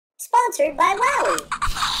Sponsored by Wowie.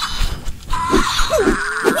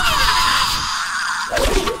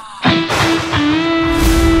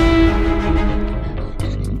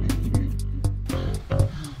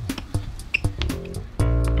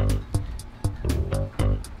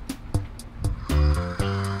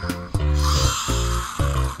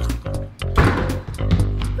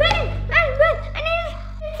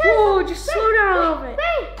 Whoa, just slow down a little bit.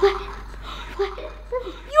 You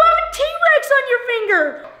have a T-Rex on your finger.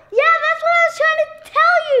 Yeah, that's what I was trying to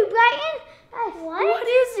tell you, Brighton. What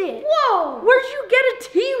is it? Whoa! Where'd you get a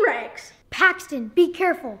T-Rex? Paxton, be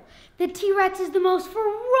careful. The T-Rex is the most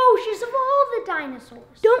ferocious of all the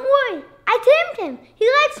dinosaurs. Don't worry, I tamed him. He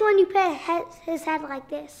likes when you pet his head like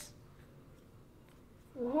this.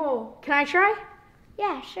 Whoa, can I try?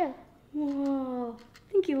 Yeah, sure. Whoa,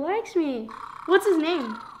 I think he likes me. What's his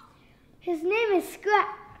name? His name is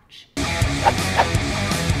Scratch.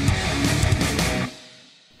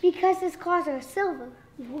 Because his claws are silver.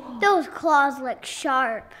 Whoa. Those claws look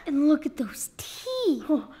sharp. And look at those teeth.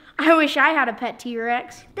 Oh, I wish I had a pet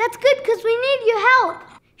T-Rex. That's good because we need your help.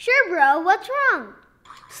 Sure, bro. What's wrong?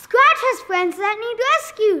 Scratch has friends that need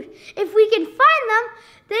rescued. If we can find them,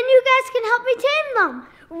 then you guys can help me tame them.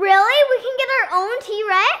 Really? We can get our own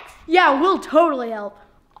T-Rex? Yeah, we'll totally help.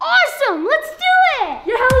 Awesome! Let's do it!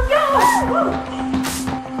 Yeah, let's go!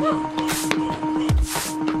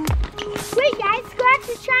 Wait, guys. Scratch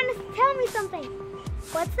is trying to tell me something.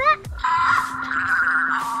 What's that?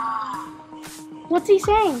 What's he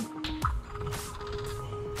saying?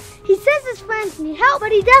 He says his friends need help,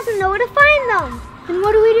 but he doesn't know where to find them. And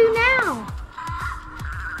what do we do now?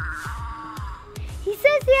 He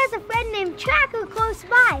says he has a friend named Tracker close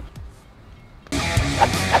by.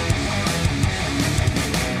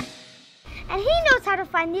 And he knows how to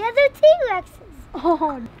find the other T-Rexes.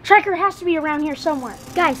 Oh, Tracker has to be around here somewhere.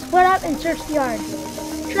 Guys, split up and search the yard.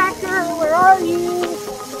 Tracker, where are you?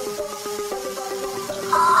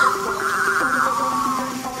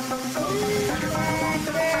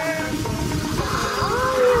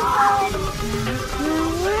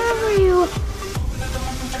 Where are you?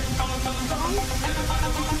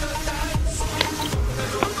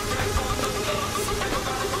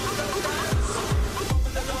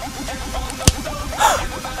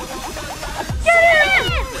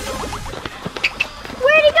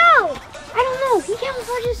 Where'd he go? I don't know. He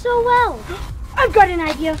camouflages so well. I've got an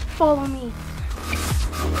idea. Follow me.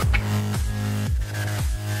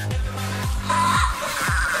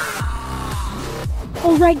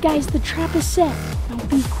 All right, guys, the trap is set. Now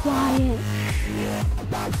be quiet.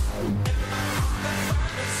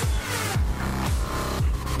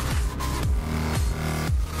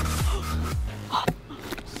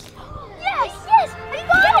 Yes! I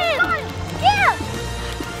got him! Yeah!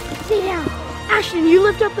 Stay down. Ashton, you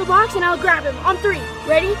lift up the box and I'll grab him. On 3.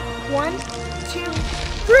 Ready? 1, 2,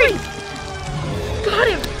 3. Got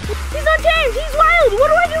him. He's untamed. He's wild. What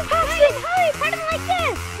do I do, Paxton? Hurry, pet him like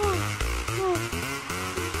this.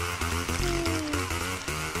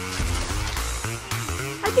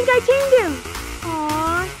 I think I tamed him.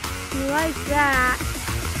 Aw, you like that.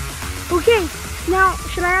 Okay, now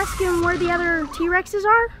should I ask him where the other T-Rexes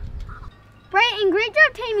are? Brighton, great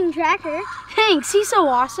job taming Tracker. Thanks, he's so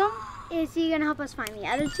awesome. Is he gonna help us find the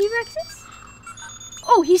other T-Rexes?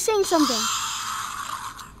 Oh, he's saying something.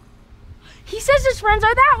 He says his friends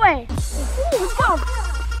are that way. Ooh, let's go.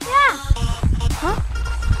 Yeah. Huh?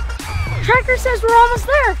 Tracker says we're almost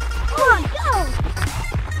there. Come on, go.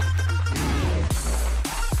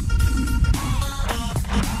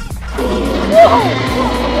 Whoa!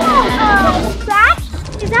 Scratch?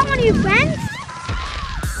 Is that one of your friends?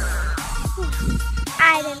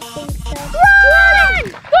 I didn't think so. Run!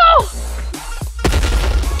 Go!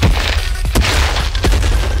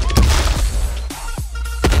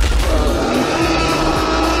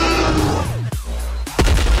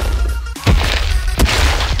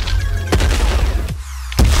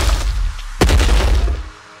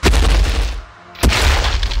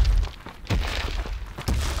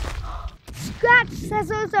 Scratch says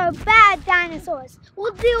those are bad dinosaurs.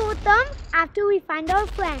 We'll deal with them after we find our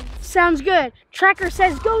friends. Sounds good. Tracker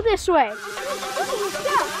says go this way. Let's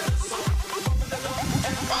go.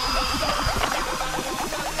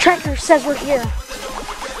 Tracker says we're here.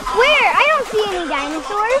 Where? I don't see any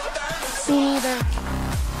dinosaurs. Me neither.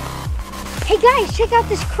 Hey guys, check out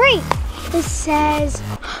this crate. It says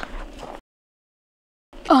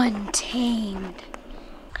Untamed.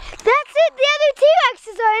 That's it. The other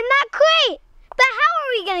T-Rexes are in that crate. But how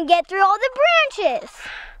are we going to get through all the branches?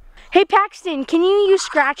 Hey Paxton, can you use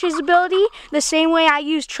Scratch's ability the same way I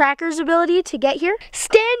used Tracker's ability to get here?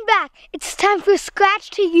 Stand back. It's time for Scratch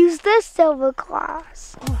to use the silver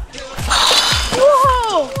claws.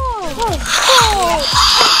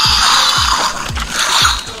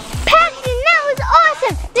 Paxton, that was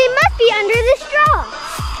awesome. They must be under the straw.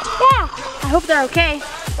 Yeah, I hope they're okay.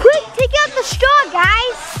 Quick, take out the straw,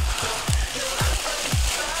 guys.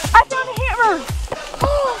 I found a hammer.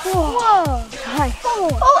 Whoa. Hi.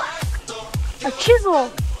 Oh. A chisel.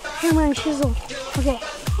 Hammer and chisel. Okay.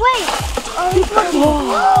 Wait. Keep looking.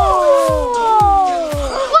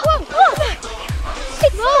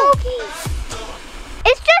 It's smoky.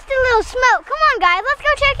 It's just a little smoke. Come on, guys. Let's go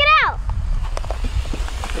check it out.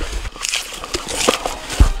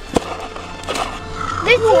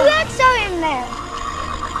 The T-Rex are in there.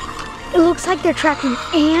 It looks like they're tracking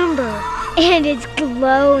amber. And it's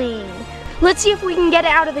glowing. Let's see if we can get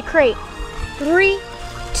it out of the crate. 3,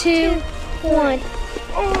 2, 1.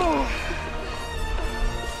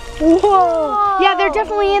 Whoa. Yeah, they're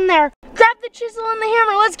definitely in there. Grab the chisel and the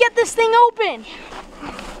hammer. Let's get this thing open.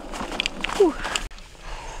 Whew.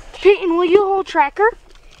 Peyton, will you hold tracker?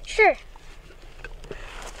 Sure.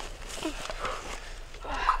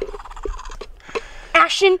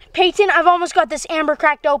 Ashton, Peyton, I've almost got this amber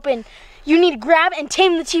cracked open. You need to grab and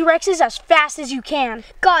tame the T-Rexes as fast as you can.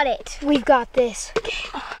 Got it. We've got this.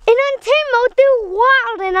 In Untamed mode, they're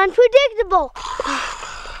wild and unpredictable.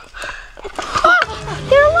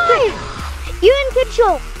 They're alive. You're in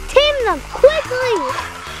control. Tame them quickly.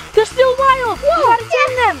 They're still wild. We gotta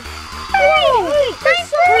tame them. Hurry.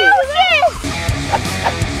 Nice ferocious.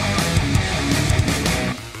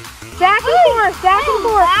 Back and forth, back and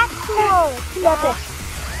forth. Back and forth. You got this.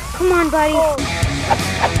 Come on, buddy.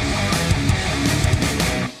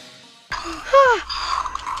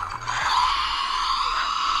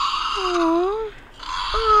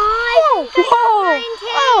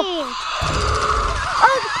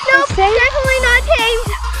 Oh, nope, definitely not tamed.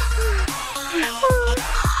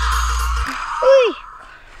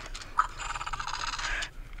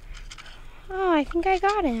 Oh, I think I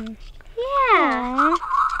got him. Yeah.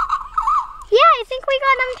 Yeah, I think we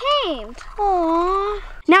got him tamed. Aww.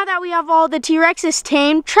 Now that we have all the T-Rexes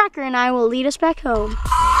tamed, Tracker and I will lead us back home.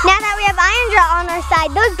 Now that we have Iron Jaw on our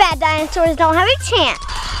side, those bad dinosaurs don't have a chance.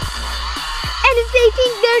 And if they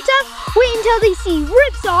think they're tough, wait until they see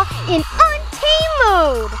Ripsaw in Untamed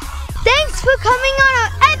mode. Thanks for coming on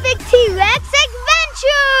our epic T-Rex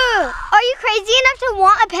adventure! Are you crazy enough to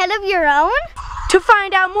want a pet of your own? To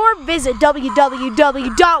find out more, visit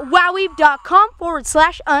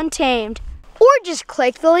www.wowie.com/untamed. Or just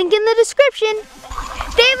click the link in the description.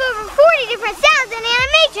 They have over 40 different sounds and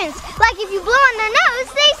animations. Like if you blow on their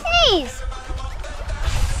nose, they sneeze.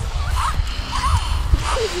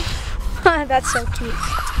 That's so cute.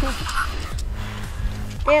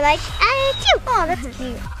 They're like, achoo. Oh, that's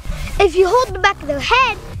cute. If you hold the back of their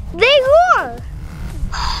head, they roar.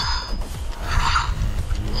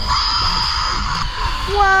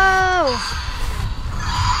 Whoa!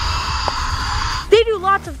 They do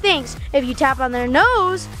lots of things. If you tap on their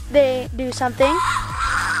nose, they do something.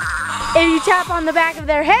 If you tap on the back of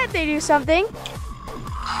their head, they do something.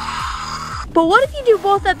 But what if you do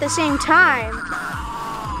both at the same time?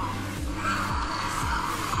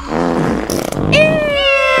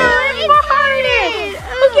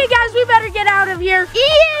 Okay, guys, we better get out of here.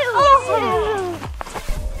 Ew! Oh.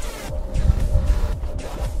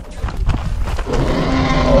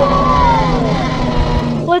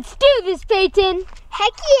 Let's do this, Peyton.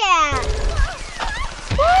 Heck yeah!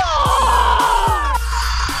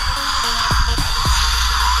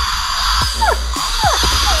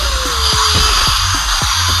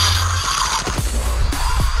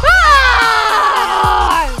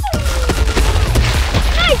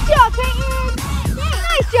 Nice job, Peyton!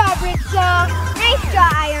 Nice job, Ripsaw! Nice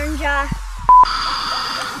job, Iron Jaw!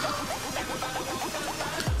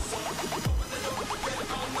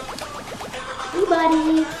 Hey,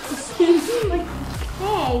 buddy.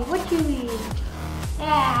 Hey, what you eat?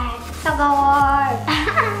 Yeah,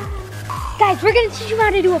 Guys, we're gonna teach you how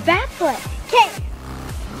to do a backflip. Okay.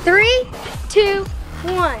 3, 2,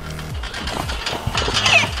 1.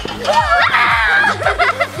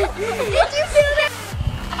 Did you feel that?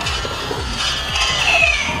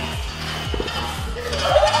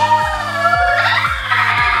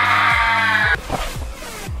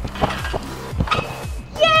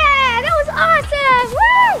 Yeah, that was awesome! Woo!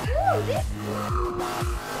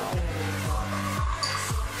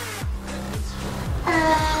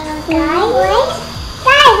 Guys,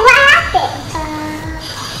 what happened?